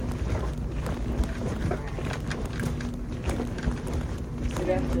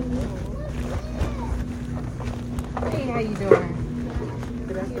Hey, how you doing?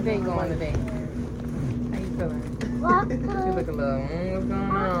 How's your day going today? How you feeling? She look a little, what's going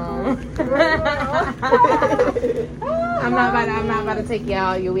on? I'm not about to take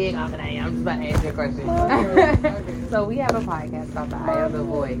your wig off today. I'm just about to ask you a question. Okay. So we have a podcast called The Eye of the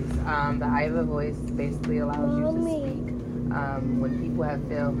Voice. The Eye of the Voice basically allows you to speak. When people have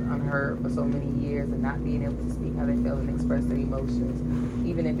felt unheard for so many years and not being able to speak how they feel and express their emotions,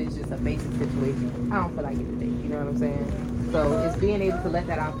 even if it's just a basic situation, I don't feel like it today. You know what I'm saying? So it's being able to let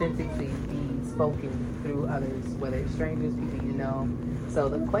that authentically be spoken through others, whether it's strangers, people you know. So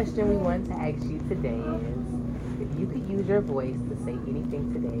the question we want to ask you today is, if you could use your voice to say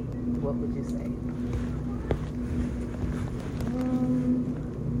anything today, what would you say?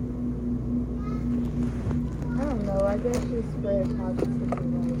 I don't know. I guess just spread positivity.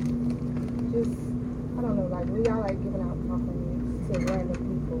 Like, just, I don't know. Like, we are like giving out compliments to random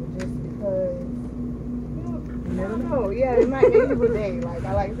people just because, you never know. Yeah, it might make people day. Like,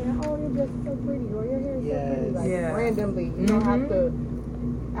 I like saying, oh, you're just so pretty, or your hair is so pretty. Like, randomly. You don't have to,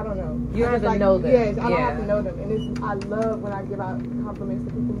 I don't know. You don't have to know them. Yes, I don't have to know them. And it's, I love when I give out compliments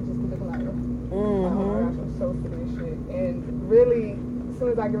to people who just be looking like, oh my gosh, I'm so sick of this shit. And really, as soon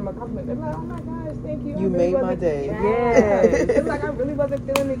as I give them a compliment, they're like, oh my gosh, thank you. You made my day. Yes. It's like I really wasn't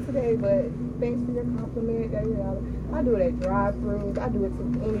feeling it today, but thanks for your compliment. I do it at drive-thrus. I do it to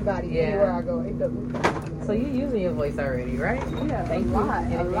anybody, anywhere I go. It doesn't. So you're using your voice already, right? Yeah, thank you. A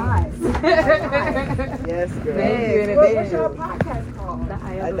lot. Yes, girl. Thank you. What's your podcast called? The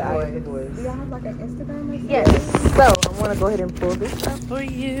Eye of the Voice. Do y'all have like an Instagram or something? Yes. So I want to go ahead and pull this up for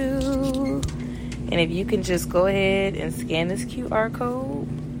you. And if you can just go ahead and scan this QR code.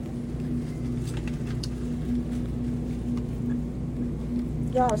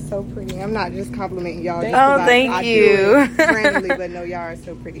 Y'all are so pretty. I'm not just complimenting y'all. Thank you. I do it randomly, but no, y'all are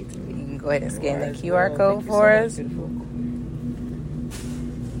so pretty to me. You can go ahead and scan that QR code for us.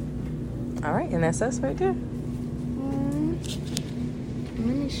 All right, and that's us right there.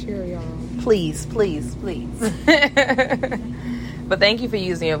 Let me share y'all. Please. But thank you for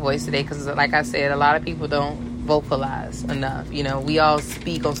using your voice today, because like I said, a lot of people don't vocalize enough. You know, we all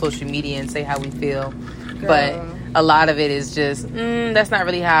speak on social media and say how we feel, but a lot of it is just, that's not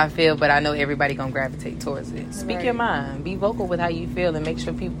really how I feel, but I know everybody gonna gravitate towards it. Speak your mind. Be vocal with how you feel, and make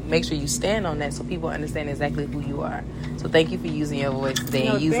sure you stand on that so people understand exactly who you are. So thank you for using your voice today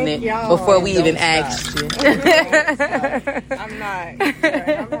and using it before we even asked you. I'm not.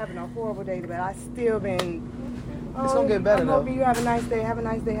 I'm having a horrible day, but I still been. It's gonna get better, I'm hoping you have a nice day. Have a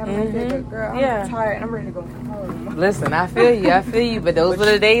nice day. But girl, I'm tired. I'm ready to go home. Listen, I feel you. But those are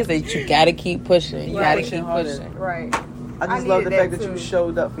the days that you gotta keep pushing. You gotta keep pushing. Right. I just love the fact that you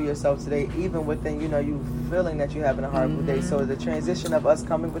showed up for yourself today, even within, you feeling that you're having a horrible day. So the transition of us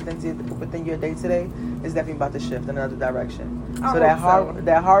coming within your day today is definitely about to shift in another direction. So that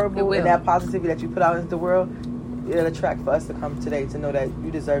horrible and that positivity that you put out into the world, it'll attract for us to come today to know that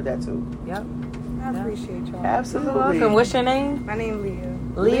you deserve that too. Yep. I appreciate y'all. Absolutely. Welcome. What's your name? My name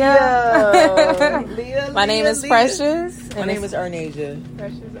is Leah. Leah. My name is Precious. My name is Ernasia.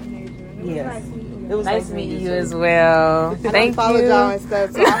 Precious Ernasia. Yes. It was Nice meeting you as well. Thank you. Follow y'all and stuff,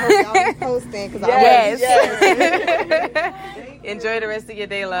 so I hope y'all be posting. Yes. Enjoy the rest of your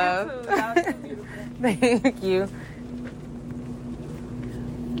day, love. Thank you.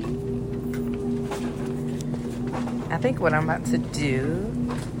 I think what I'm about to do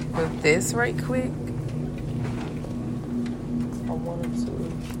with this right quick. I wanted to.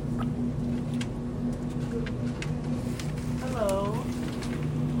 Hello.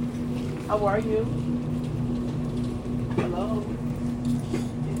 How are you? Hello.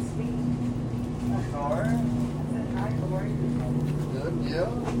 It's me. How are you? Hi, how are you? Good, yeah.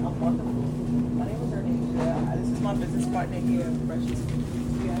 I'm wonderful. My name is Ernasia. This is my business partner here, Precious.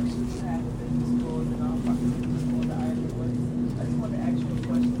 We actually have a business school and our business school, the Eye of the Voice. I just want to ask you a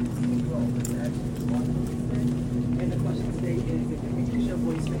question. And the question today is, if you could use your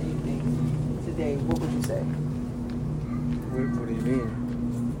voice for anything today, what would you say? What do you mean?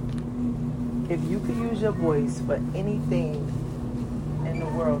 If you could use your voice for anything in the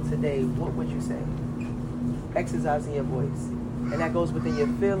world today, what would you say? Exercising your voice. And that goes within your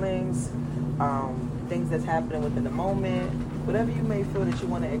feelings, things that's happening within the moment, whatever you may feel that you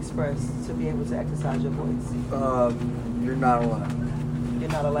want to express to be able to exercise your voice. You're not allowed. You're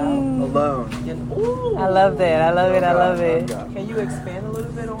not allowed? Alone. Ooh. I love that. I love it. Can you expand a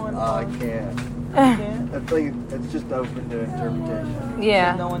little bit on? I can't. can't? I think it's just open to interpretation.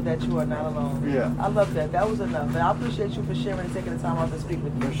 Yeah. Knowing that you are not alone. Yeah. I love that. That was enough. And I appreciate you for sharing and taking the time out to speak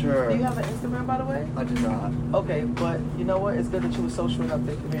with me. For sure. Do you have an Instagram, by the way? I do not. Okay, but you know what? It's good that you were social enough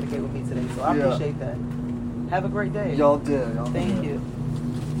to communicate with me today. So I appreciate that. Have a great day. Y'all did. Thank you.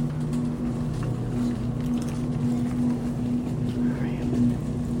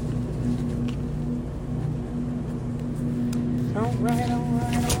 All right.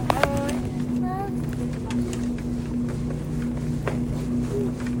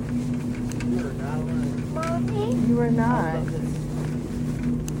 You were not. I was just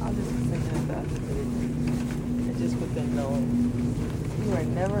thinking about it. And just with them knowing You are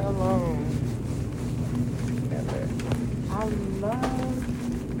never alone. never.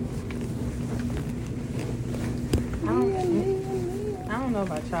 I don't know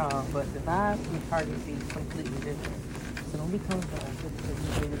about y'all, but the vibe from Target be completely different. So don't be coming to us just because you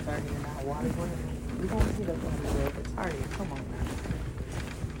say the Target and not Waterboy. We don't see that Waterboy for Target. Come on now.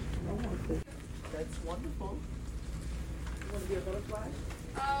 That's wonderful. You want to be a butterfly?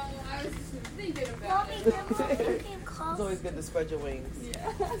 I was just thinking about it. It's always good to spread your wings.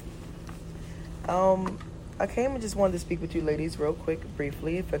 Yeah. I came and just wanted to speak with you ladies real quick,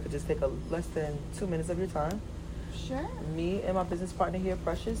 briefly, if I could just take less than 2 minutes of your time. Sure. Me and my business partner here,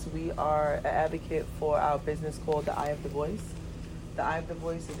 Precious, we are an advocate for our business called The Eye of the Voice. The Eye of the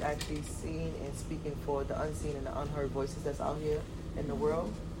Voice is actually seeing and speaking for the unseen and the unheard voices that's out here in the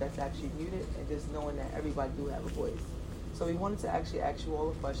world that's actually muted, and just knowing that everybody do have a voice. So we wanted to actually ask you all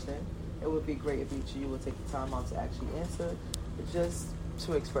a question. It would be great if each of you would take the time out to actually answer, just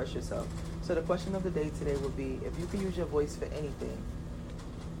to express yourself. So the question of the day today would be, if you could use your voice for anything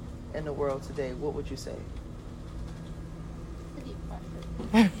in the world today, what would you say?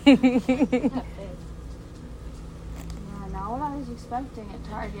 Not what I was expecting at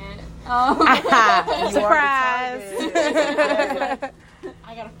Target. Surprise!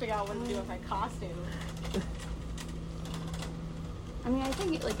 I gotta figure out what to do with my costume. I mean, I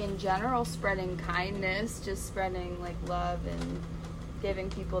think like in general, spreading kindness, just spreading like love and giving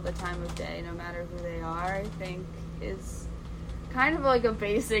people the time of day, no matter who they are, I think is kind of like a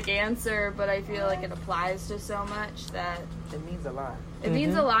basic answer, but I feel like it applies to so much that It means a lot. it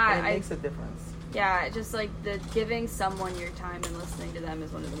means a lot. And it makes a difference. Yeah, just like the giving someone your time and listening to them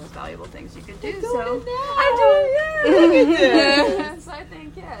is one of the most valuable things you could do. You're So doing it now. I do it. Look at this. So I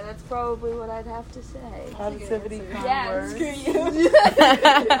think that's probably what I'd have to say. Positivity, kind Yeah, words. screw you.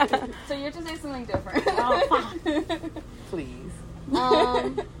 So you have to say something different. Please.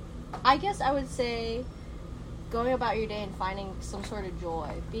 I guess I would say going about your day and finding some sort of joy.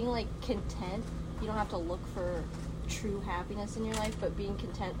 Being like content. You don't have to look for true happiness in your life, but being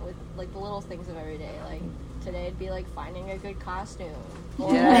content with like the little things of every day. Like today it'd be like finding a good costume.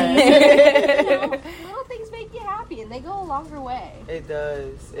 Or, little things make you happy and they go a longer way. It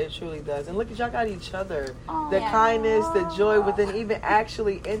does. It truly does. And look at y'all got each other. Oh, The yeah. kindness, the joy within even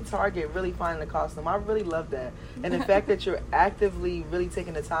actually in Target really finding the costume. I really love that. And the fact that you're actively really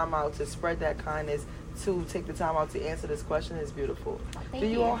taking the time out to spread that kindness, to take the time out to answer this question is beautiful. Thank Do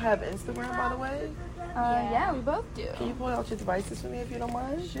you you. all have Instagram, by the way? Yeah, we both do. Can you pull out your devices for me if you don't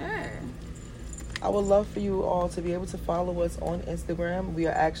mind? Sure. I would love for you all to be able to follow us on Instagram. We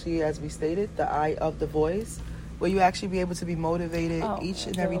are actually, as we stated, The Eye of the Voice, where you actually be able to be motivated each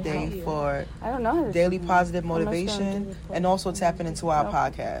and every day for I don't know how to daily positive must go motivation, do and also tapping into our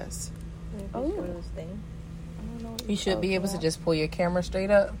podcast. You should be able to just pull your camera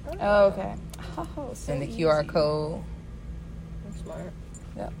straight up. Oh, okay. And the QR code. That's smart.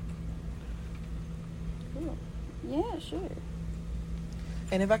 Yep. Yeah, sure.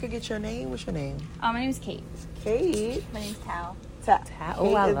 And if I could get your name, what's your name? My name's Kate. Kate. My name's Tal.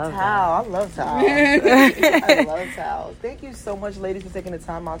 Oh, I love Tao. I love Tao. I love Tao. Thank you so much, ladies, for taking the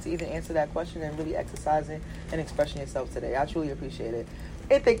time out to even answer that question and really exercising and expressing yourself today. I truly appreciate it.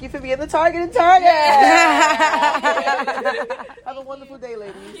 And thank you for being the target in Target. Have a wonderful day,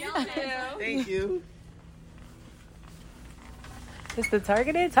 ladies. Thank you. It's the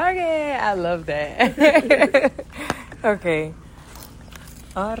targeted target. I love that. Okay.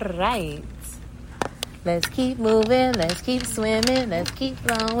 All right. Let's keep moving. Let's keep swimming. Let's keep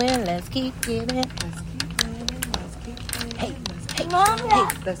flowing. Let's keep giving. Let's keep winning. Let's keep playing. Hey, hey,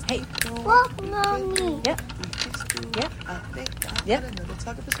 Let's keep going. Look, Mommy. Yep. Yep. I think I Yep. got another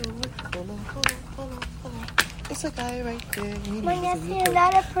target for sure. Hold on. It's a guy right there. He My needs to be nephew, a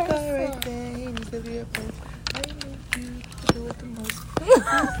not a guy right person. there. He needs to be a prince. I need you to do it the most.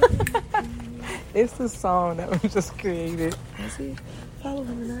 It's the song that was just created. Let's see. Follow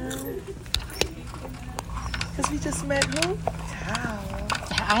him now. Because we just met who? Tao.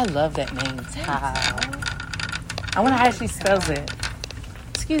 I love that name, Ty. I wonder how she spells it.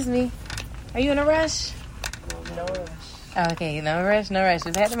 Excuse me. Are you in a rush? No rush. Okay, no rush.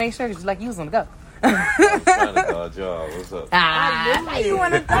 Just had to make sure because like you was on the go. I'm trying to dodge y'all. What's up? Why you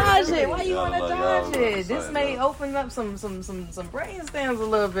want to dodge it? Why you Y'all want to like dodge y'all it? This excited, may though. open up some brain stems a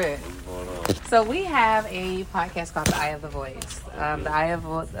little bit. What's going on? So we have a podcast called The Eye of the Voice.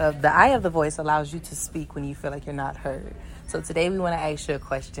 The Eye of the Voice allows you to speak when you feel like you're not heard. So today we want to ask you a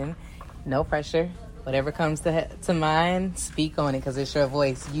question. No pressure. Whatever comes to mind, speak on it because it's your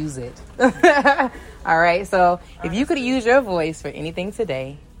voice. Use it. All right. So if you could use your voice for anything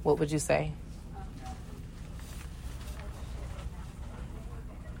today, what would you say?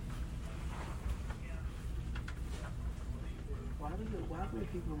 Why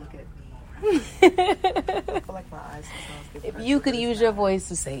would people look at me? I feel like my eyes sometimes get If pressed you could to use this your side. voice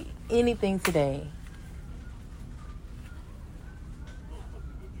to say anything today,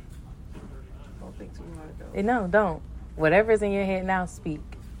 Don't think too hard though. no, don't. Whatever's in your head now, speak.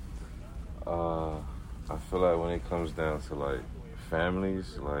 I feel like when it comes down to like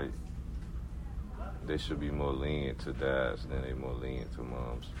families, like they should be more lenient to dads than they more lenient to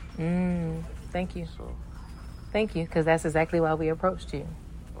moms. Thank you. So Thank you, because that's exactly why we approached you.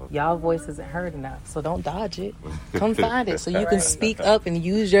 Y'all voice isn't heard enough, so don't dodge it. Come find it so you can speak up and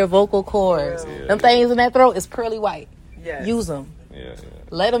use your vocal cords. Yeah. Them things in that throat is pearly white. Yes. Use them. yeah.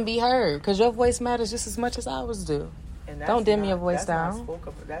 Let them be heard, because your voice matters just as much as ours do. And Don't dim your voice that's down.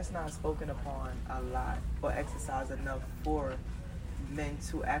 That's not spoken upon a lot or exercised enough for men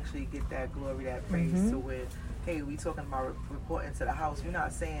to actually get that glory, that praise. Mm-hmm. To where, hey, we talking about reporting to the house. We're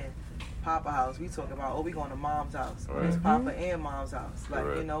not saying Papa house. We talking about, we going to Mom's house. Right. It's Papa and Mom's house. Like,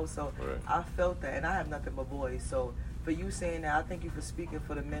 Correct. you know, so Right. I felt that. And I have nothing but boys. So for you saying that, I thank you for speaking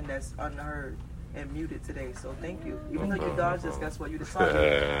for the men that's unheard and muted today. So thank you. Even though you dodged us, guess what? You the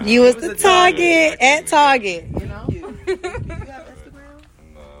target. You was was the a target. target at Target. You know? You have Instagram?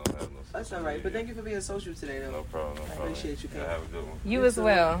 No, I have no That's social all right. But media. thank you for being social today, though. No problem. No I problem. appreciate you, Yeah, Ken. have a good one. You as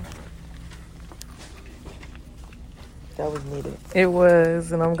well. That was needed. It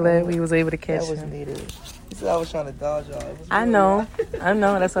was, and I'm glad we was able to catch That was him. needed. You said I was trying to dodge y'all. It was I real. know.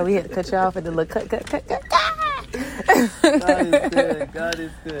 That's why we had to cut you off at the little cut. God is good. God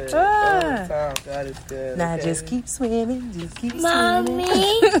is good. All the time. God is good. Now Okay. just keep swimming. Just keep Mommy.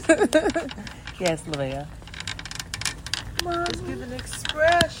 swimming. Yes, Leah. Just give and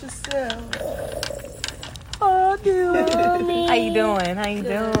express yourself. Oh, dude. Mommy. How you doing? How you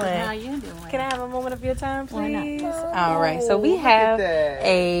How doing? you doing? Can I have a moment of your time, Why not? please? All right. So we look at have that.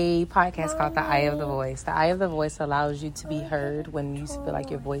 a podcast called The Eye of the Voice. The Eye of the Voice allows you to be heard when you feel like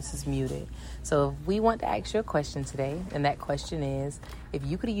your voice is muted. So we want to ask you a question today, and that question is, if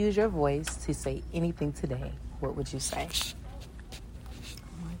you could use your voice to say anything today, what would you say?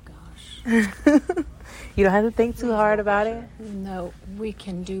 Oh my gosh. You don't have to think too hard about it. No, we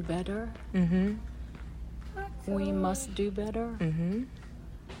can do better. Mm-hmm. We must do better. Mm-hmm.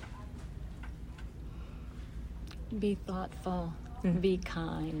 Be thoughtful. Mm-hmm. Be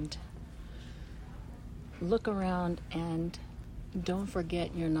kind. Look around and don't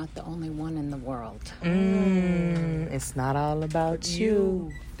forget you're not the only one in the world. It's not all about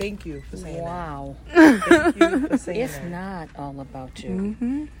you. Thank you for saying Wow. that. Thank you for saying It's that. not all about you.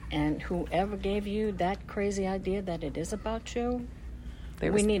 Mm-hmm. And whoever gave you that crazy idea that it is about you, They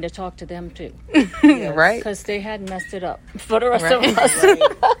we need to talk to them too. Yes. Right? Because they had messed it up for the rest Right. of us. Right.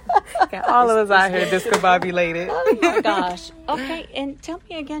 Got all of us out here discombobulated. Oh my gosh. Okay, and tell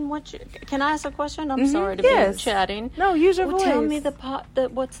me again can I ask a question? I'm sorry to Yes. be chatting. No, use your Well, voice. tell me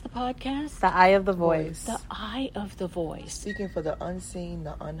what's the podcast? The Eye of the Voice. The Eye of the Voice. Speaking for the unseen,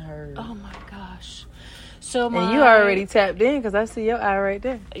 the unheard. Oh my gosh. So And you already tapped in because I see your eye right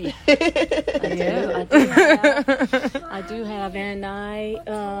there. I do have, and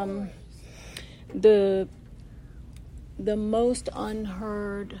the most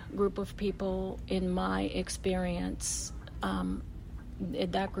unheard group of people in my experience,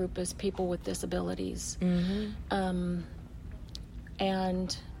 that group is people with disabilities.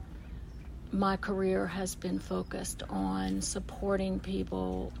 And my career has been focused on supporting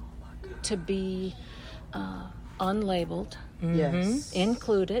people to be unlabeled, Yes.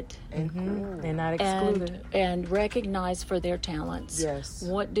 included, And not excluded. and recognized for their talents. Yes.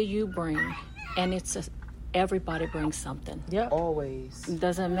 What do you bring? And everybody brings something. Yep. Always. It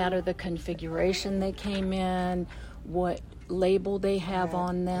doesn't matter the configuration they came in, what label they have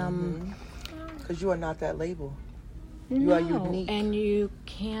on them. Because you are not that label. You are unique. And you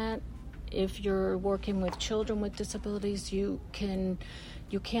can't, if you're working with children with disabilities, you can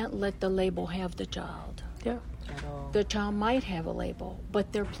you can't let the label have the child. Yeah. The child might have a label,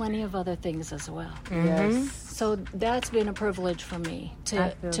 but there are plenty of other things as well. Yes. So that's been a privilege for me I to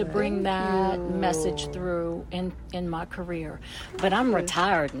feel that. bring that message through in my career. But I'm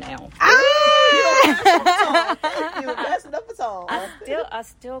retired now. You're messing up a song. I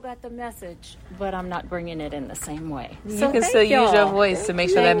still got the message, but I'm not bringing it in the same way. You can still use your voice to make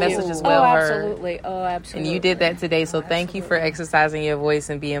sure that message is well heard. Absolutely. Oh, absolutely. And you did that today, so thank you for exercising your voice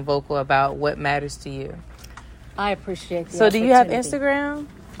and being vocal about what matters to you. I appreciate the So do you have opportunity. Instagram?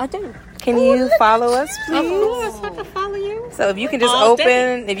 I do. Can you follow us, Of please? course, I can follow you. So if you can just All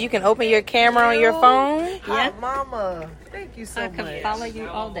day. if you can open your camera on your phone. Hot mama. Thank you so I much. can follow you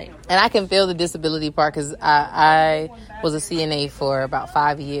all day. And I can feel the disability part because I was a CNA for about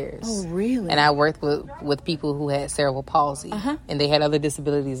 5 years. Oh, really? And I worked with people who had cerebral palsy. And they had other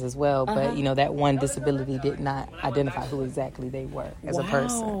disabilities as well. But, that one disability did not identify who exactly they were as a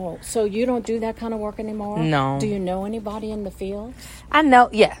person. Wow. So you don't do that kind of work anymore? No. Do you know anybody in the field? I know.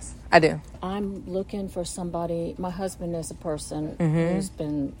 Yes, I do. I'm looking for somebody. My husband is a person who's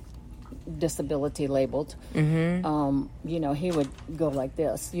been disability labeled. He would go like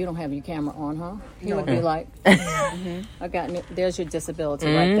this. You don't have your camera on, huh? He would be like, there's your disability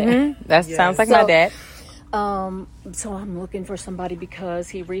right there. That sounds like my dad. So I'm looking for somebody because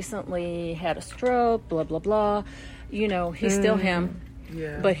he recently had a stroke, blah, blah, blah. He's still him,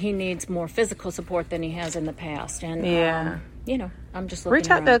 but he needs more physical support than he has in the past. And, I'm just looking Reach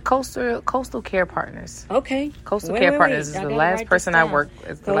out around. to Coastal Care Partners. Okay. Coastal Care Partners is the last person I worked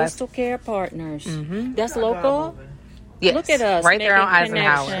with. Coastal Care Partners. That's local? Yes. Look at us. Right there on making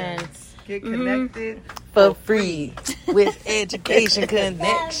Eisenhower. connections. Get connected. For free with education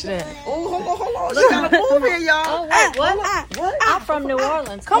connection. Oh, hold on. She got a move here, y'all. Oh, what? I'm from New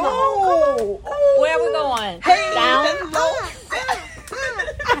Orleans. Come on. Where are we going? Hey, Down?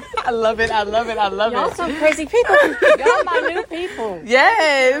 I love it. Y'all some crazy people. Y'all my new people.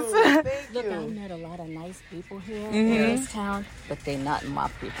 Yes. Look, I met a lot of nice people here in this town, but they're not my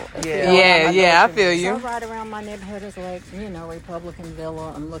people. Yeah, I feel you. So right around my neighborhood is like, Republican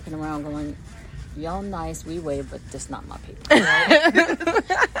Villa. I'm looking around going, y'all nice, we wave, but this not my people.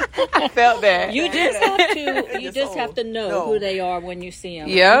 I felt that. You just have to know who they are when you see them.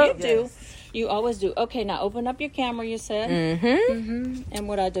 Yep. You do. You always do. Okay, now open up your camera, you said. And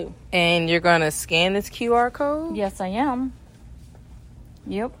what I do? And you're going to scan this QR code? Yes, I am.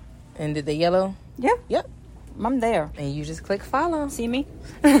 Yep. And did the yellow? Yep. I'm there. And you just click follow. See me?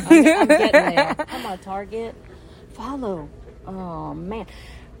 I'm getting there. Come on, Target. Follow. Oh, man.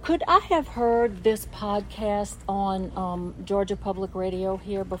 Could I have heard this podcast on Georgia Public Radio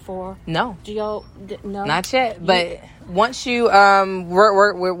here before? No. Do y'all no? Not yet. But once you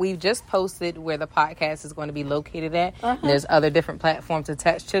we've just posted where the podcast is going to be located at. There's other different platforms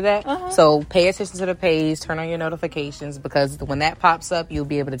attached to that. So pay attention to the page, turn on your notifications, because when that pops up, you'll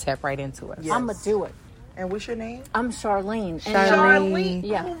be able to tap right into it. Yes. I'm gonna do it. And what's your name? I'm Charlene. Charlene.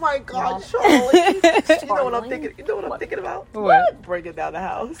 Yeah. Oh my God, Charlene. You know what I'm Charlene. thinking? You know what I'm thinking about? What? Breaking down the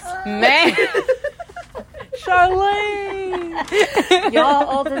house. Man. Charlene.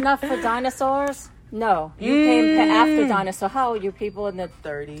 Y'all old enough for dinosaurs? No. You came after dinosaur. How old are you people in the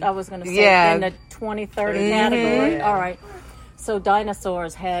 30? I was going to say in the 20-30 category. Yeah. All right. So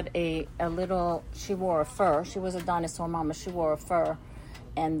dinosaurs had a little, she wore a fur. She was a dinosaur mama. She wore a fur.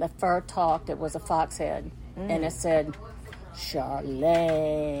 And the fur talked. It was a fox head. And it said,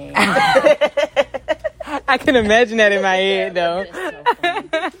 Charlene. I can imagine that in my head, though.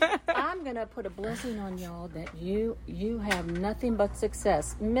 I'm going to put a blessing on y'all that you have nothing but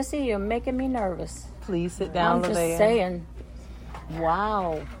success. Missy, you're making me nervous. Please sit down, I'm just Lavea. saying,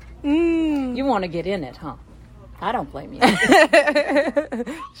 wow. You want to get in it, huh? I don't blame you.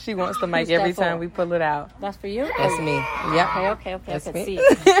 She wants the mic Who's every that for? time we pull it out. That's for you? That's me. Yep. Okay. That's I can me. see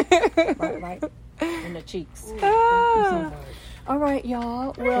it. right. In the cheeks. Ah. All right,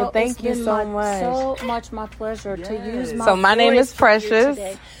 y'all. Well, thank it's you been so much. So my pleasure to use my So my name voice is for you Precious.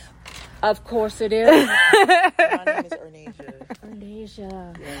 today. Of course it is. My name is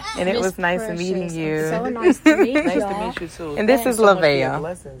Ernasia. And it Miss was nice Precious. meeting you. So nice to meet Nice y'all. to meet you too. And this is So much for your Lavea.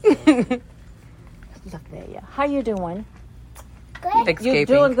 blessings, Lavea. How you doing? Escaping. You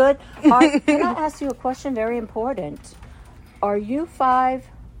doing good? Can I ask you a question? Very important. Are you 5?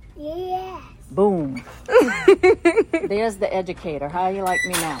 Yes. Boom. There's the educator. How you like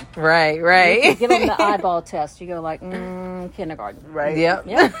me now? Right. You give them the eyeball test. You go like, kindergarten. right? Yep.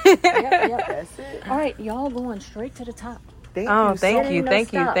 Yep. That's it. All right, y'all going straight to the top. Thank Oh, you. thank so you, much.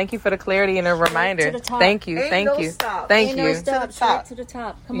 thank you, thank you for the clarity and the reminder. to the top. Thank you, Ain't thank no you, stop. thank Ain't no you. stop, straight to the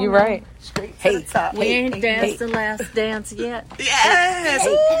top. Come on. You're now. right. Straight to the top. We ain't danced the last dance yet. Yes.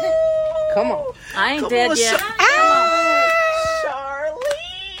 Come on. I ain't Come dead on, yet. Charlie.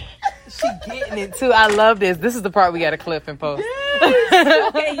 She getting it too. I love this. This is the part we got to clip and post.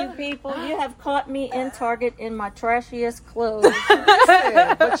 Okay, you people, you have caught me in Target in my trashiest clothes.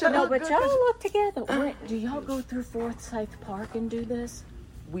 But y'all look together. Wait, do y'all go through Forsyth Park and do this?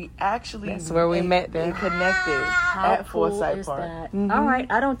 we actually That's where we met them. connected How at cool Forsyth is Park. that? All right,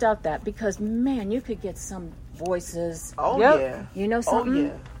 I don't doubt that because man, you could get some voices. Oh Yep. yeah. You know Oh something?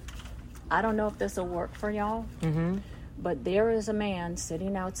 yeah. I don't know if this will work for y'all, but there is a man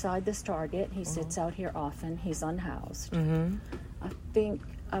sitting outside this Target. He sits out here often. He's unhoused.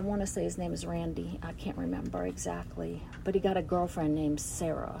 I want to say his name is Randy. I can't remember exactly, but he got a girlfriend named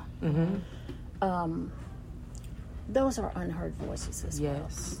Sarah. Those are unheard voices as well.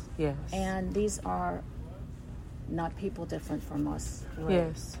 Yes, yes, And these are not people different from us.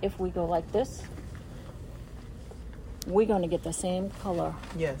 yes. If we go like this, we're going to get the same color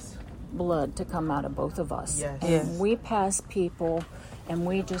Yes. blood to come out of both of us. Yes. And Yes. we pass people and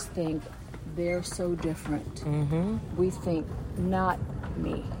we just think they're so different. We think, not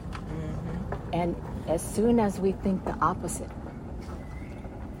me. And as soon as we think the opposite,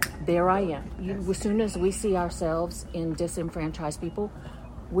 there I am. As soon as we see ourselves in disenfranchised people,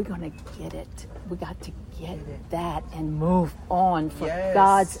 we're going to get it. We got to get that and move on for Yes.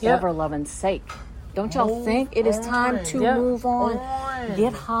 God's Yep. ever-loving sake. Don't y'all Move think it is time on. to Yep. move on,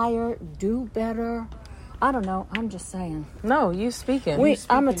 get higher, do better? I don't know. I'm just saying. No, you speaking.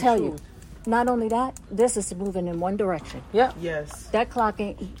 I'm going to tell truth. you, not only that, this is moving in one direction. Yep. Yes. That clock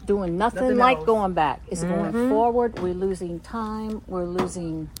ain't doing nothing Nothing like else. going back. It's going forward. We're losing time. We're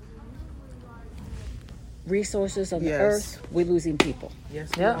losing resources on the Yes. earth. We're losing people. Yes,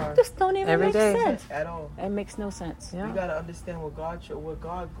 Yep. we are. This don't even Every make day. sense. At all. It makes no sense. Yeah. We gotta understand what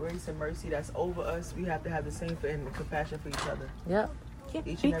God grace and mercy that's over us. We have to have the same and compassion for each other. Yep. Yeah,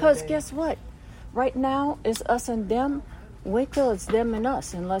 Each and because every day. guess what? Right now, it's us and them. Wait till it's them and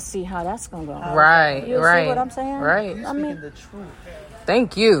us, and let's see how that's going to go. Right, You right. see what I'm saying? Right. You I speaking mean, the truth.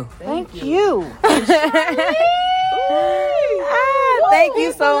 Thank you. thank you. Thank you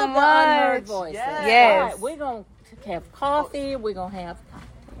People so of the unheard much. voices. Yes. All right, we're going to have coffee. We're going to have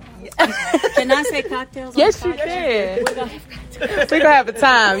Can I say cocktails? Yes, on you the podcast? can. We're gonna have We gonna have a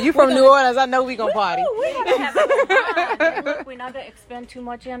time. You from New Orleans? I know we gonna party. We're gonna have a good time. And look, we're not gonna expend too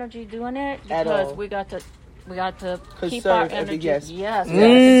much energy doing it At because all. we got to keep Conserve our every- energy. yes. Yes.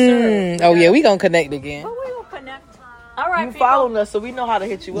 Oh yeah, we gonna connect again. But we will connect. All right, You people. following us, so we know how to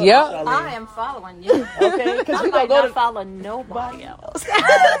hit you up. Yep. Charlene. I am following you. Okay, because I we might gonna go not to. follow nobody else.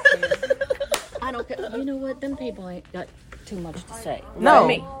 I don't care. You know what? Them people ain't got too much to say. No. For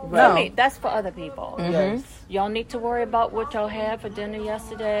me. No. For me. That's for other people. Yes. Y'all need to worry about what y'all had for dinner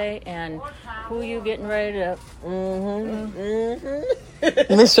yesterday and who you getting ready to.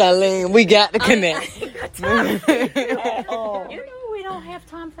 Miss Charlene, we got to connect. At all. You know we don't have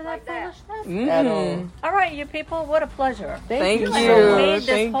time for that foolishness. At all. All right, you people. What a pleasure. Thank You you. have made this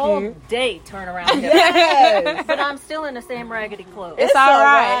Thank whole you. day turn around here. Yes. But I'm still in the same raggedy clothes. It's all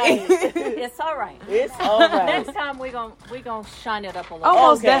right. It's all right. It's all right. Next time we gonna shine it up a little. Oh,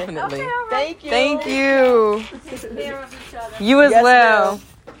 most Okay. definitely. Okay, all right. Thank you. Thank you. Take care of each other. You as Yes, well.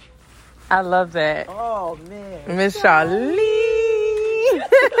 ma'am. I love that. Oh man. Miss Charlene.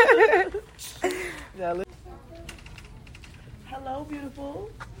 Hello, beautiful.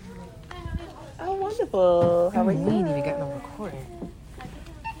 Oh, wonderful. How are We you? ain't even got no recording.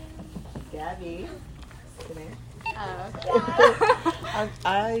 Gabby. Come here. Oh.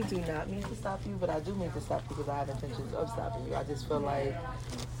 I do not mean to stop you, but I do mean to stop you because I have intentions of stopping you. I just feel like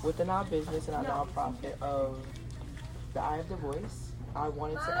within our business and our nonprofit of the Eye of the Voice, I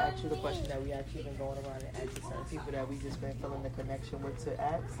wanted to ask you the question that we actually been going around and asking certain people that we just been feeling the connection with to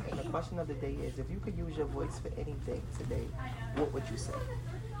ask. And the question of the day is, if you could use your voice for anything today, what would you say?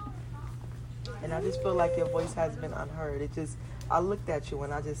 And I just feel like your voice has been unheard. It just, I looked at you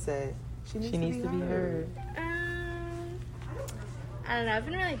and I just said, she needs to be heard. I don't know. I've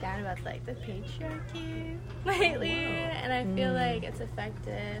been really down about like the patriarchy lately, and I feel like it's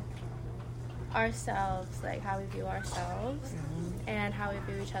affected ourselves, like how we view ourselves and how we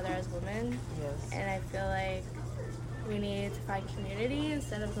view each other as women. Yes. And I feel like we need to find community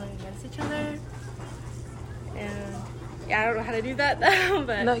instead of going against each other. And yeah, I don't know how to do that though,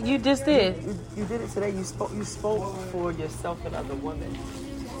 but No, you just did. You did it today. You spoke for yourself and other women.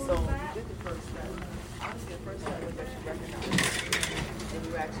 So you did the first step. Honestly, the first step was that you recognized and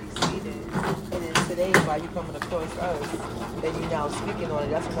you actually seen it, and then today by you coming across us and you now speaking on it,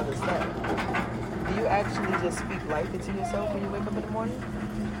 that's another step. Do you actually just speak life into yourself when you wake up in the morning?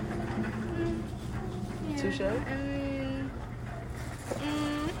 Yeah. Touche? Mm,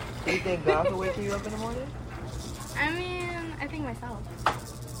 Do you think God will wake you up in the morning? I think myself.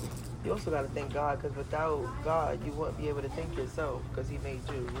 You also got to thank God, because without God, you wouldn't be able to think yourself, because He made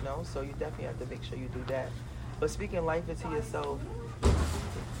you, you know? So you definitely have to make sure you do that. But speaking life into yourself,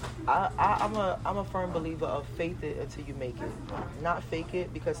 I'm a firm believer of faith it until you make it. Not fake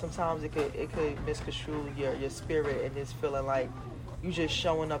it, because sometimes it could misconstrue your spirit and this feeling like you just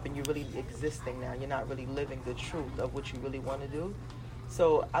showing up and you're really existing now. You're not really living the truth of what you really want to do.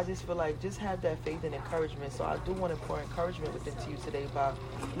 So I just feel like just have that faith and encouragement. So I do want to pour encouragement within to you today by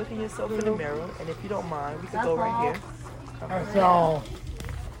looking yourself in the mirror. And if you don't mind, we can go right here. Come right So,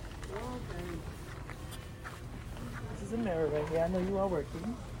 This is a mirror right here. I know you are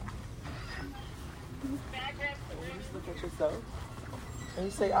working. Just look at yourself. And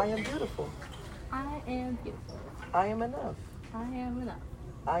you say, I am beautiful. I am beautiful. I am enough. I am enough.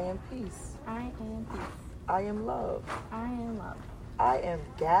 I am peace. I am peace. I am love. I am love. I am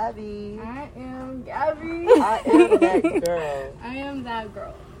Gabby. I am Gabby. I am that girl. I am that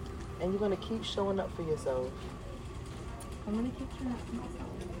girl. And you're going to keep showing up for yourself. I'm gonna keep showing up for myself.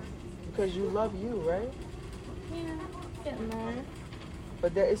 Because you love you, right? Yeah, getting there.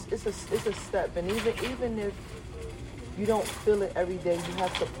 But there it's a step. And even if you don't feel it every day, you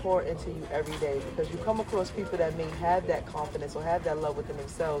have to pour into you every day, because you come across people that may have that confidence or have that love within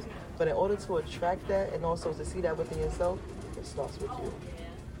themselves. But in order to attract that and also to see that within yourself, it starts with you.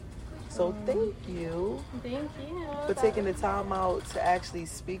 So thank you Thank you. for taking the time out to actually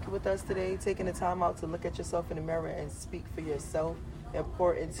speak with us today, taking the time out to look at yourself in the mirror and speak for yourself and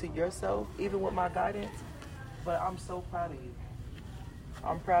pour into yourself, even with my guidance. But I'm so proud of you.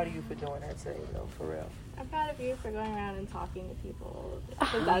 I'm proud of you for doing that today, though, for real. I'm proud of you for going around and talking to people.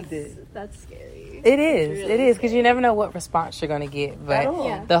 That's scary. it is. Really It is, because you never know what response you're going to get. But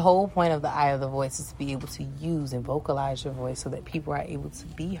Yeah. the whole point of the eye of the voice is to be able to use and vocalize your voice so that people are able to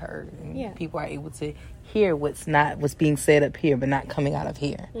be heard. And Yeah. people are able to hear what's being said up here, but not coming out of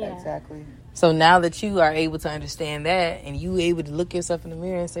here. Yeah. Exactly. So now that you are able to understand that, and you able to look yourself in the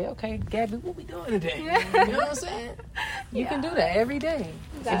mirror and say, okay, Gabby, what we doing today? You know what I'm saying? You can do that every day.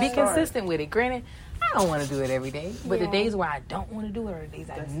 And be consistent with it. Granted, I don't want to do it every day, but the days where I don't want to do it, or the days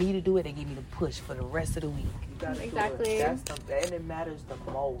I need to do it, they give me the push for the rest of the week. You gotta Exactly. do it. And it matters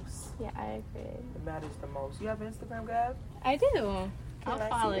the most. Yeah, I agree. It matters the most. You have Instagram, Gab? I do. Can I'll I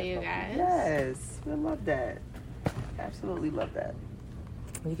follow see you it? guys. Yes. We love that. Absolutely love that.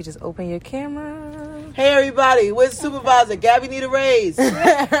 You can just open your camera. Hey, everybody. Where's the supervisor? Gabby need a raise.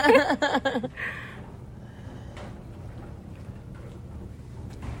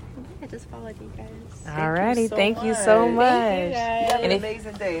 I just followed you guys. Alrighty, so thank you so much. much. Thank you, guys. You have And an if-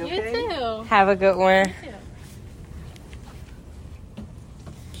 amazing day, okay? You too. Have a good one.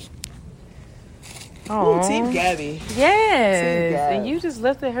 Ooh, Team Gabby. Yes. Team Gab. And you just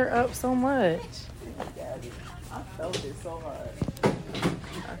lifted her up so much. Gabby. I felt it so hard.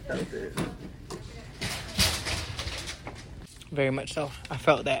 I felt it. Very much so. I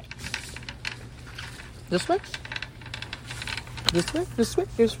felt that. This way? This way? This way?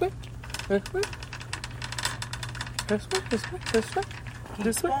 This way? This way? This way? This way? This way?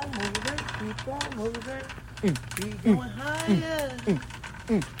 This way? Keep on moving. Keep going higher.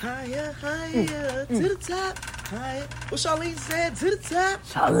 Higher, higher. To the top. Higher. What Charlene said, to the top.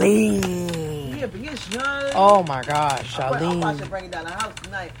 Charlene. Yeah, but yes, Charlene. Oh my gosh, I'm watching Charlene. Bring It Down the House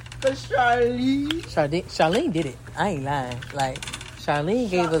tonight. But Charlene. Charlene did it. I ain't lying. Like, Charlene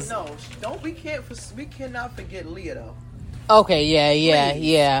gave us. No, we cannot forget Leah though. Okay,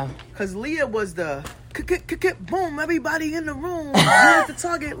 yeah. Cause Leah was the boom, everybody in the room. You at the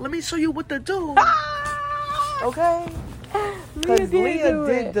target. Let me show you what to do. Okay. Cause Leah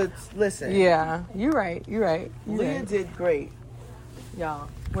did the listen. Yeah, you're right. Leah did great. Y'all,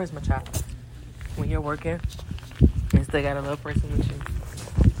 where's my child? When you're working, and still got a little person with you.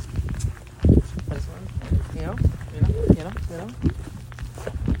 This one, you know.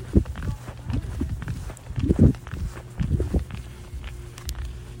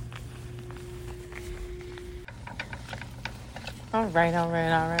 All right.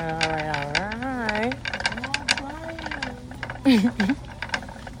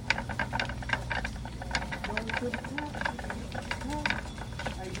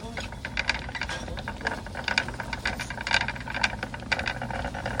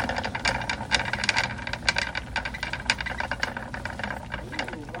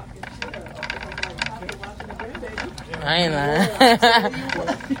 I ain't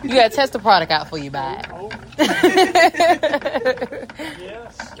lying. You gotta test the product out for you, buy it.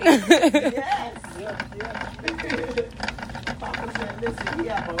 Yes. Yes. Papa said, listen, we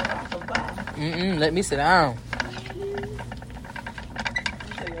have a rock of buy. Let me sit down.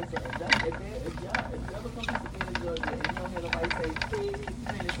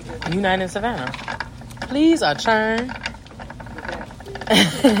 You not in Savannah. Please adjourn.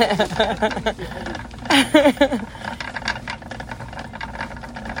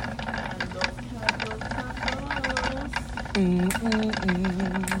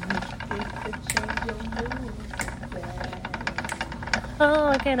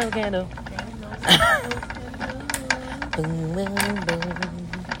 Oh, candle. Boom, boom, boom.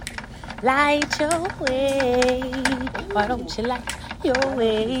 Light your way. Why don't you light your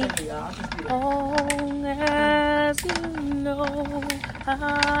way? Long as you know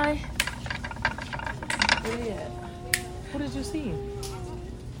I. What did you see?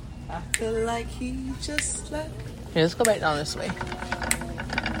 I feel like he just left. Here, let's go back down this way.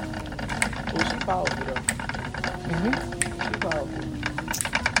 Oh, she powerful though. She powerful.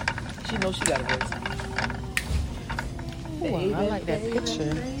 She knows she got a voice. Ooh, I like that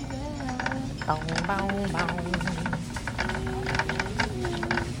picture. Bow, bow, bow.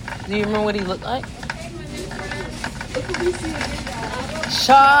 Do you remember what he looked like?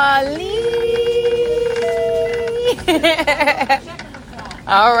 Charlie.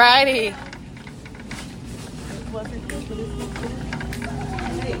 Alrighty.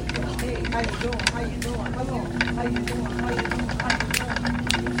 Hey, how you doing? How you doing? Hello. How you doing? How you doing?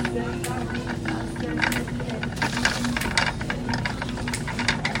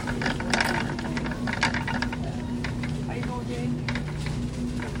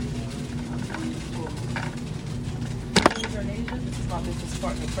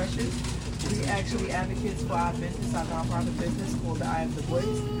 Partner Precious. We actually advocates for our business, our nonprofit business called the Eye of the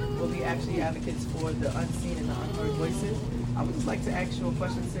Voice. We'll be actually advocates for the unseen and the unheard voices. I would just like to ask you a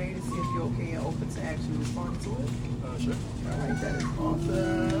question today to see if you're okay and open to actually respond to it. Sure. All right, that is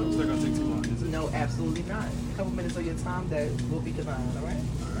awesome. It's not gonna take too long, is it? No, absolutely not. A couple minutes of your time that will be divine, all right?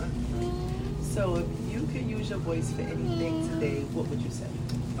 All right. So if you could use your voice for anything today, what would you say?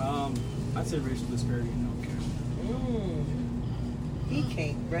 I'd say racial disparity in healthcare. He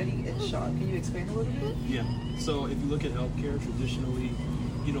came ready and sharp. Can you expand a little bit? Yeah. So if you look at healthcare, traditionally,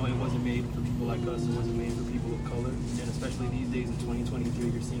 it wasn't made for people like us. It wasn't made for people of color. And especially these days in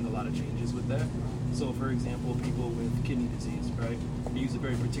 2023, you're seeing a lot of changes with that. So for example, people with kidney disease, right? They use a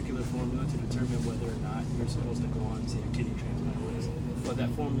very particular formula to determine whether or not you're supposed to go on, say, a kidney transplant list. But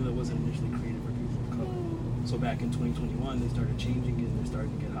that formula wasn't initially created for people of color. So back in 2021, they started changing it and they're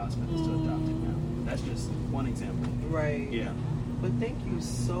starting to get hospitals to adopt it now. That's just one example. Right. Yeah. But thank you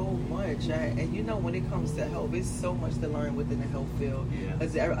so much. And when it comes to health, it's so much to learn within the health field. Yeah.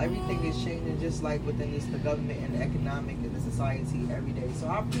 Because everything is changing, just like within the government and the economic and the society every day. So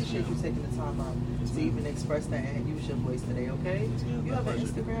I appreciate you taking the time out to even express that and use your voice today, okay? Yes, ma'am. You have an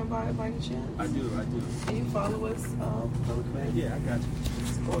Pleasure. Instagram by any chance? I do. Can you follow us really quick? Yeah, I got you.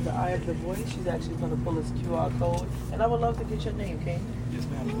 It's called the Eye of the Voice. She's actually going to pull this QR code. And I would love to get your name, King. Yes,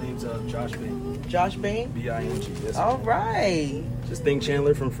 ma'am. My name's Josh Bain. Josh Bain? B-I-N-G. Yes, All ma'am. right. Just think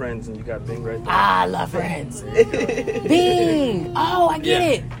Chandler from Friends, and you got Bing right there. I love Friends. Bing. Oh, I get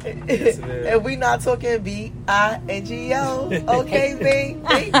it. Yes, it is. And we not talking B-I-N-G-O. Okay, Bing.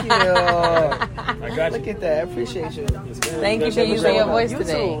 Thank you. I got Look you. at that. I appreciate you. Yes, ma'am. Thank you guys for have a using great your one. voice You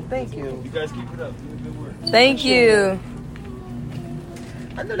today. too. Thank you. You guys keep it up. Do good work. Thank you.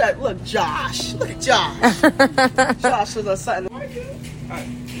 I knew that. Look, Josh. Look at Josh. Josh was a son. All right.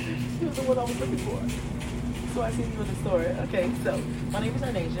 He was the one I was looking for. So I seen you in the store. Okay, so my name is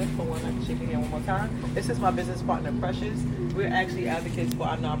Anasia. For one, I can shake your hand one more time. This is my business partner, Precious. We're actually advocates for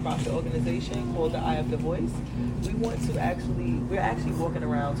our nonprofit organization called the Eye of the Voice. We're actually walking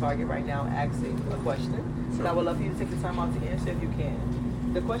around Target right now asking a question. And I would love for you to take the time out to answer if you can.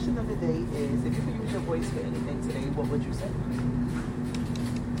 The question of the day is, if you could use your voice for anything today, what would you say?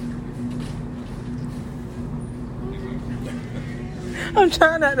 I'm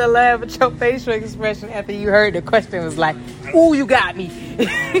trying not to laugh at your facial expression after you heard the question was like, ooh, you got me.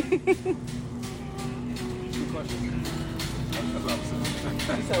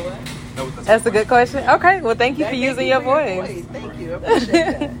 That's a good question. Okay, well, thank you for using your voice. Thank you. I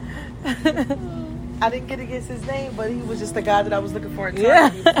appreciate that. I didn't get to guess his name, but he was just the guy that I was looking for in Target. Yeah.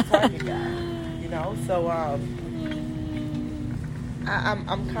 He was the Target guy. So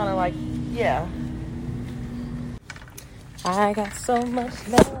I'm kind of like, yeah. I got so much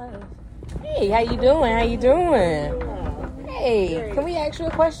love. Hey, how you doing? How you doing? Hey, can we ask you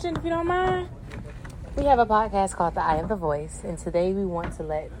a question if you don't mind? We have a podcast called The Eye of the Voice, and today we want to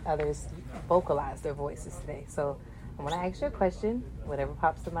let others vocalize their voices today. So I'm going to ask you a question. Whatever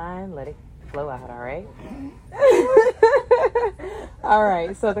pops to mind, let it flow out, all right? All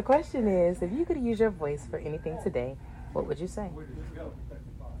right, so the question is, if you could use your voice for anything today, what would you say?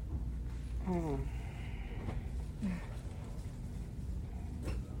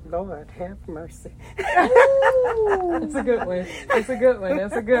 Lord, have mercy. That's a good one. That's a good one.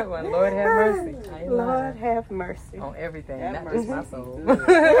 That's a good one. Lord have mercy. I ain't Lord, lying. have mercy. On everything, Have not just my mercy. soul.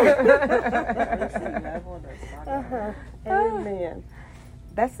 Amen.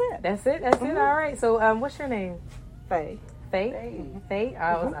 That's it. That's it. That's it. All right. So, what's your name? Faith. Faith. Faith.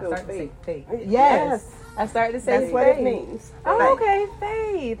 I started to say Faith. Yes. I started to say That's Faith. what it means. Oh, okay.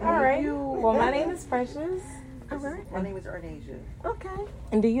 Faith. All right. Well, my name is Precious. All right. My name is Ernasia. Okay.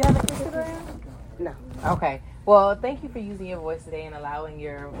 And do you have an Instagram? No. Okay. Well, thank you for using your voice today and allowing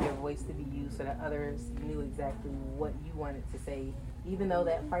your voice to be used so that others knew exactly what you wanted to say. Even though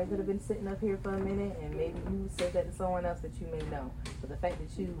that part could have been sitting up here for a minute and maybe you said that to someone else that you may know. But the fact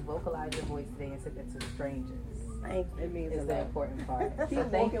that you vocalized your voice today and said that to strangers It means is the important part. Keep So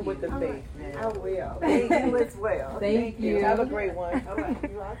thank walking you. with the faith, man. I will. Thank you as well. Thank you. Have a great one. All right.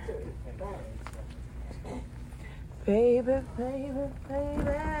 You are too. Baby, baby,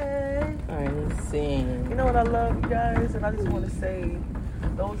 baby. All right, let's see. You know what I love, you guys? And I just want to say,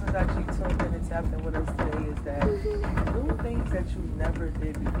 those that actually tuned in and tapped in with us today is that do things that you never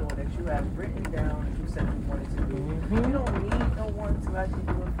did before, that you have written down that you said you wanted to do. You don't need no one to actually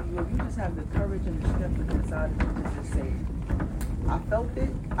do it for you. If you just have the courage and the strength within inside of you to just say, I felt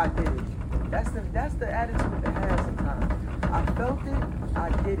it, I did it. That's the attitude that has sometimes. I felt it, I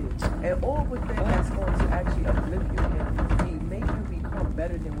did it. And all within that's going to actually uplift you and make you become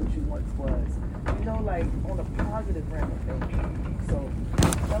better than what you once was. You know, like on a positive realm of things. So,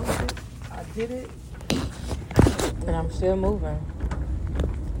 I felt it, I did it. And I'm still moving.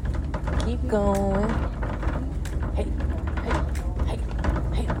 Keep going. Hey, hey, hey,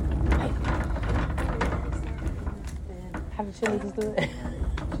 hey, hey. How the cheerleaders do it?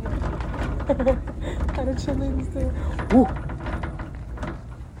 How the cheerleaders do it? Woo.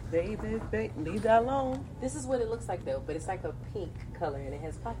 Baby, leave that alone. This is what it looks like though, but it's like a pink color and it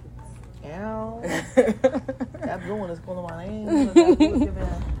has pockets. Ow. That blue one is going on my name.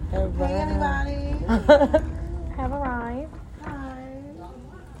 Hey, everybody. Have arrived. Hi.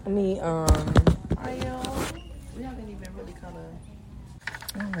 I need, Hi, y'all. We haven't even really kind of...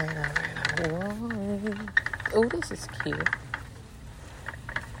 Alright. Oh, this is cute.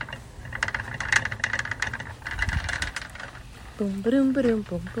 Boom, boom, boom,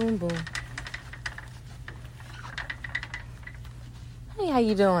 boom, boom, boom. Hey, how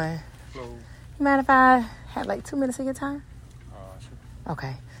you doing? Hello. You mind if I had like 2 minutes of your time? Sure.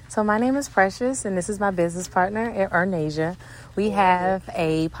 Okay. So my name is Precious, and this is my business partner, Ernasia. We have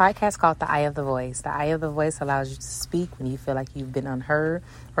a podcast called The Eye of the Voice. The Eye of the Voice allows you to speak when you feel like you've been unheard,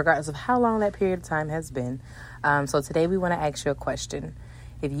 regardless of how long that period of time has been. So today we want to ask you a question.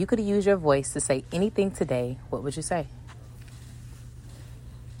 If you could use your voice to say anything today, what would you say?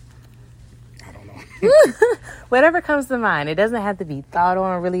 I don't know. Whatever comes to mind. It doesn't have to be thought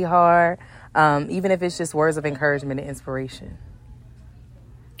on really hard, even if it's just words of encouragement and inspiration.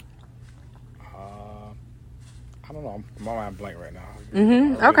 I don't know. My mind blank right now.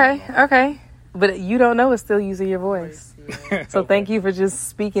 Mm-hmm. Okay. But you don't know it's still using your voice. So thank you for just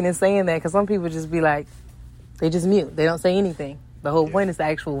speaking and saying that, because some people just be like, they just mute. They don't say anything. The whole point is to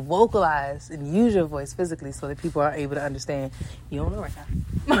actually vocalize and use your voice physically so that people are able to understand you don't know right now.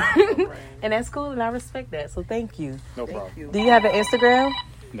 And that's cool, and I respect that. So thank you. No problem. Do you have an Instagram?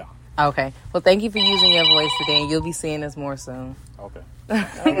 No. Okay. Well, thank you for using your voice today, and you'll be seeing us more soon. Okay. All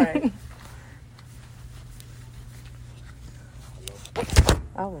right.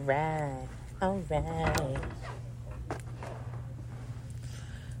 All right.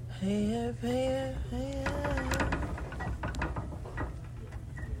 Hey, hey, hey.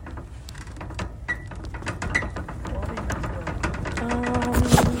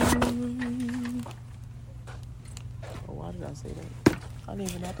 Why did I say that? I didn't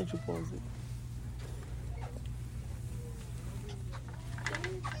even know that you paused it.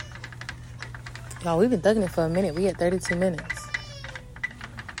 Y'all, we've been thugging it for a minute. We had 32 minutes.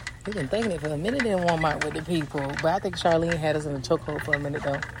 We've been thugging it for a minute in Walmart with the people. But I think Charlene had us in a chokehold for a minute,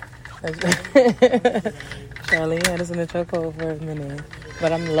 though. Charlene had us in a chokehold for a minute.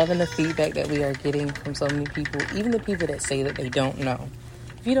 But I'm loving the feedback that we are getting from so many people. Even the people that say that they don't know.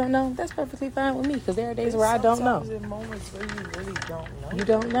 If you don't know, that's perfectly fine with me. Because there are days where I don't know. Sometimes in moments where you really don't know. You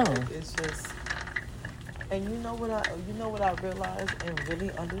don't know. It's just... And you know what I realized in really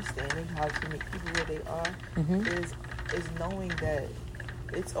understanding how to meet people where they are is knowing that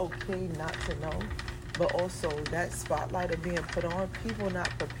it's okay not to know, but also that spotlight of being put on, people are not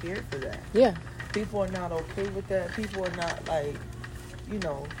prepared for that. Yeah. People are not okay with that. People are not like, you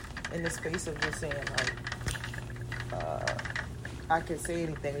know, in the space of just saying like, I can say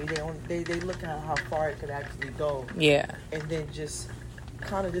anything. They look at how far it could actually go. Yeah. And then just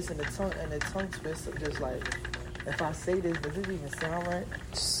kind of just in the tongue twist of just like, if I say this, does it even sound right?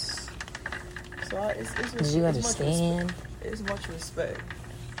 So do you understand? It's much respect.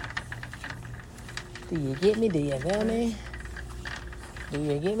 Do you get me? Do you feel me? Do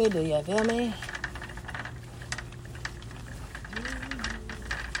you get me? Do you feel me?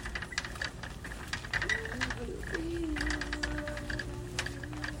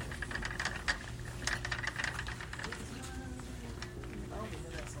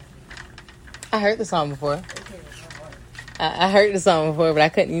 I heard the song before. I heard the song before, but I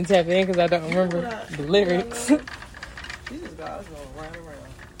couldn't even tap in because I don't remember the lyrics. These guys gonna run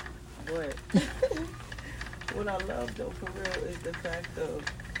around. But what I love though for real is the fact of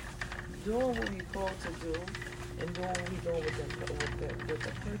doing what we called to do and doing what we doing with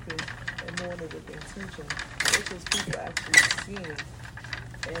the purpose and doing it with the intention. Which is people actually seeing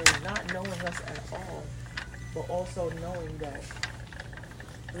and not knowing us at all, but also knowing that,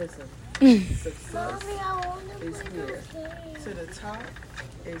 listen, success is here. To the top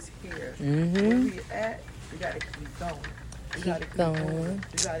is here. Where we at, we gotta keep going. We gotta keep going.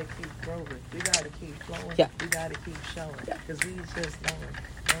 We gotta keep growing. We gotta keep flowing. Yeah. We gotta keep showing. Because we just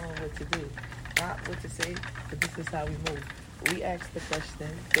knowing what to do. Not what to say, but this is how we move. We ask the question,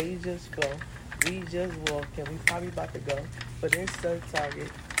 they just flow. We just walk, and we probably about to go. But it's the target,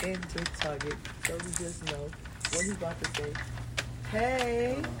 into target. So we just know what he's about to say.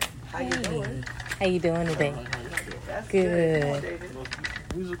 Hey, how you doing? How you doing today? That's good.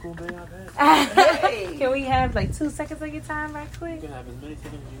 Musical day I've had. Hey. Can we have like 2 seconds of your time right quick? You can have as many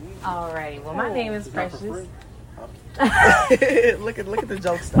seconds as you need. Alrighty. Well, my name is It's not for Precious. free. look at the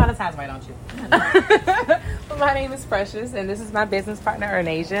joke stuff. Monetize, why don't you? Well, my name is Precious, and this is my business partner,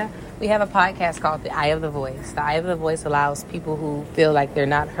 Ernasia. We have a podcast called The Eye of the Voice. The Eye of the Voice allows people who feel like they're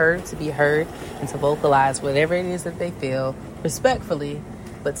not heard to be heard and to vocalize whatever it is that they feel respectfully,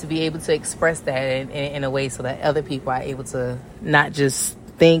 but to be able to express that in a way so that other people are able to not just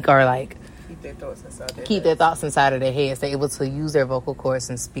think or like Keep their thoughts inside of their heads. They're able to use their vocal cords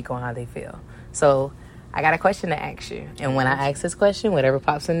and speak on how they feel. So I got a question to ask you. And when I ask this question, whatever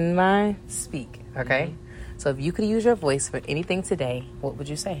pops in mind, speak. Okay? So if you could use your voice for anything today, what would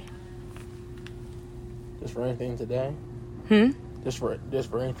you say? Just for anything today? Just for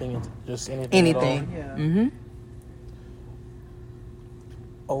anything, just anything. Anything. At all? Yeah. Mm-hmm.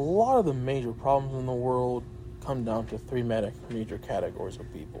 A lot of the major problems in the world come down to three major categories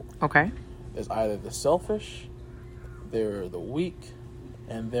of people. Okay. There's either the selfish, they're the weak,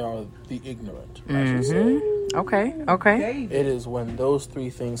 and there are the ignorant, I should say. Okay. It is when those three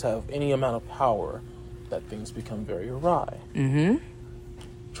things have any amount of power that things become very awry.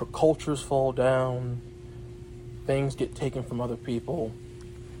 Cultures fall down, things get taken from other people,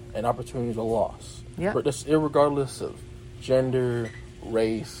 and opportunities are lost. Yeah. But just irregardless of gender,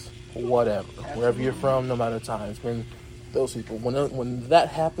 race, whatever, wherever you're from, no matter times, when those people, when that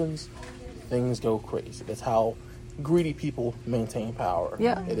happens, things go crazy. That's how greedy people maintain power.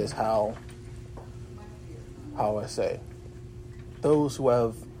 Yeah. It is how I say, those who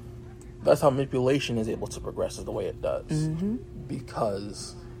have, that's how manipulation is able to progress is the way it does.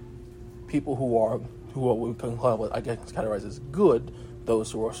 Because people who are we can categorize as good,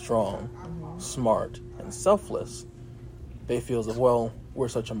 those who are strong, smart, and selfless, they feel as if, well, we're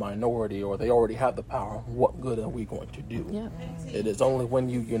such a minority, or they already have the power. What good are we going to do? Yeah. It is only when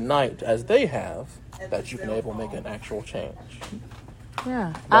you unite, as they have, that you can able to make an actual change.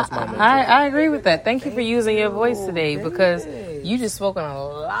 Yeah. That's my major. I agree with that. Thank you for using your voice today, because you just spoke on a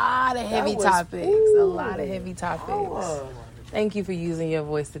lot of heavy topics. Thank you for using your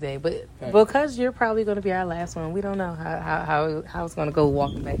voice today. But because you're probably going to be our last one, we don't know how it's going to go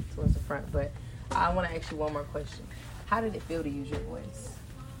walking back towards the front. But I want to ask you one more question. How did it feel to use your voice?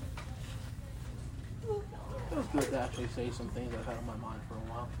 It was good to actually say some things I've had on my mind for a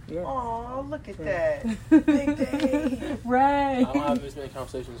while. Yeah. Oh, look at that. Big day. Right. I don't have as many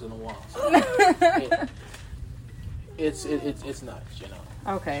conversations in a while. So it's nuts, you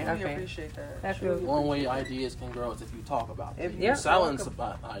know. Okay, We okay. appreciate that. That's good. One way ideas can grow is if you talk about them. If If you you talk silence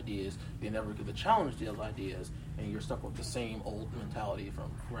about ideas, you never get to challenge those ideas, and you're stuck with the same old mentality from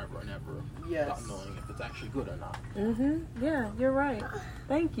forever and ever, Yes. without knowing if it's actually good or not. Yeah, you're right.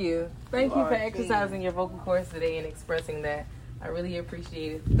 Thank you. Thank you for exercising your vocal cords today and expressing that. I really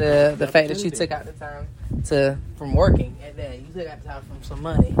appreciate the fact that you took out the time from working at that. You took out the time from some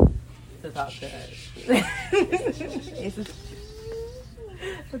money to talk to us.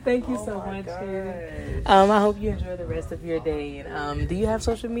 But thank you so much, Shannon. I hope you enjoy the rest of your day. And do you have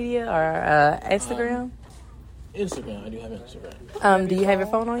social media or Instagram? Instagram, I do have Instagram. Do you have your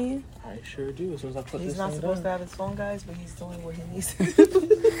phone on you? I sure do. As soon as I put He's this not thing supposed to down. have his phone, guys, but he's doing what he needs to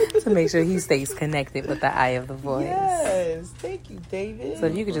do. To make sure he stays connected with the eye of the voice. Yes. Thank you, David. So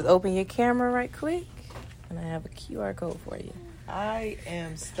if you could just open your camera right quick, and I have a QR code for you. I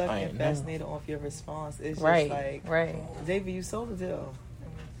am stuck I and know. fascinated off your response. It's Right, just like, right. David, you sold the deal.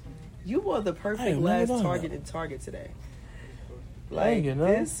 You were the I perfect have last never done target that. in Target today. Hey, Like you know.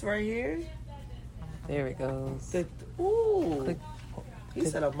 this right here. There it goes. Ooh. Click. He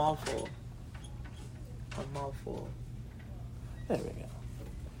said a mouthful. A mouthful. There we go.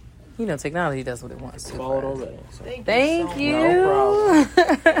 You know, technology does what it wants to. Followed already. So. Thank you. Thank so you.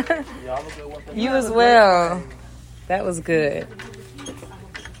 much. Y'all have a good one. You as well. That was good.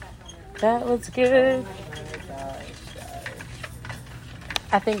 That was good.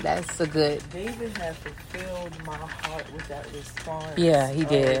 I think that's a good. David has fulfilled my heart with that response. Yeah, he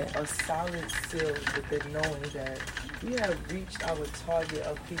did. A solid seal within knowing that we have reached our target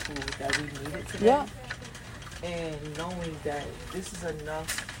of people that we needed today. Yeah. And knowing that this is enough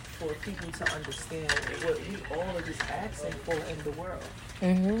for people to understand what we all are just asking for in the world.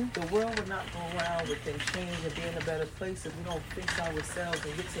 Mm-hmm. The world would not go around with things change and be in a better place if we don't fix ourselves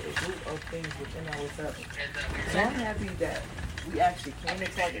and get to the root of things within ourselves. So I'm happy that we actually came to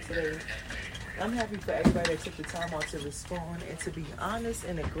Target today. I'm happy for everybody that took the time out to respond and to be honest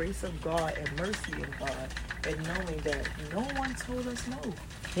in the grace of God and mercy of God and knowing that no one told us no.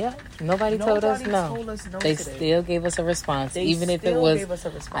 Yeah. Nobody told us no. Told us no They today. still gave us a response, They even if it still was, gave us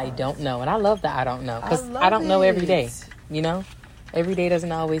a response. I don't know. And I love that I don't know. Because love I don't know every it. day, you know? Every day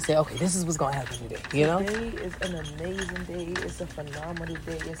doesn't always say, okay, this is what's going to happen today, you know? Today is an amazing day. It's a phenomenal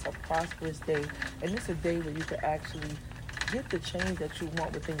day. It's a prosperous day. And it's a day where you can actually get the change that you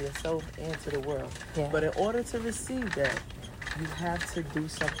want within yourself and to the world. Yeah. But in order to receive that, you have to do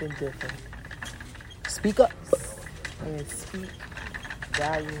something different. Speak up. And speak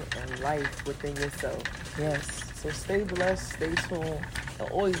value and life within yourself. Yes. So stay blessed, stay tuned, and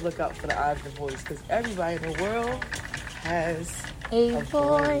always look out for the eye of the voice, because everybody in the world has A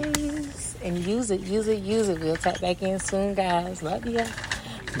voice. And use it, use it, use it. We'll tap back in soon, guys. Love ya.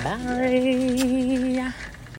 Bye.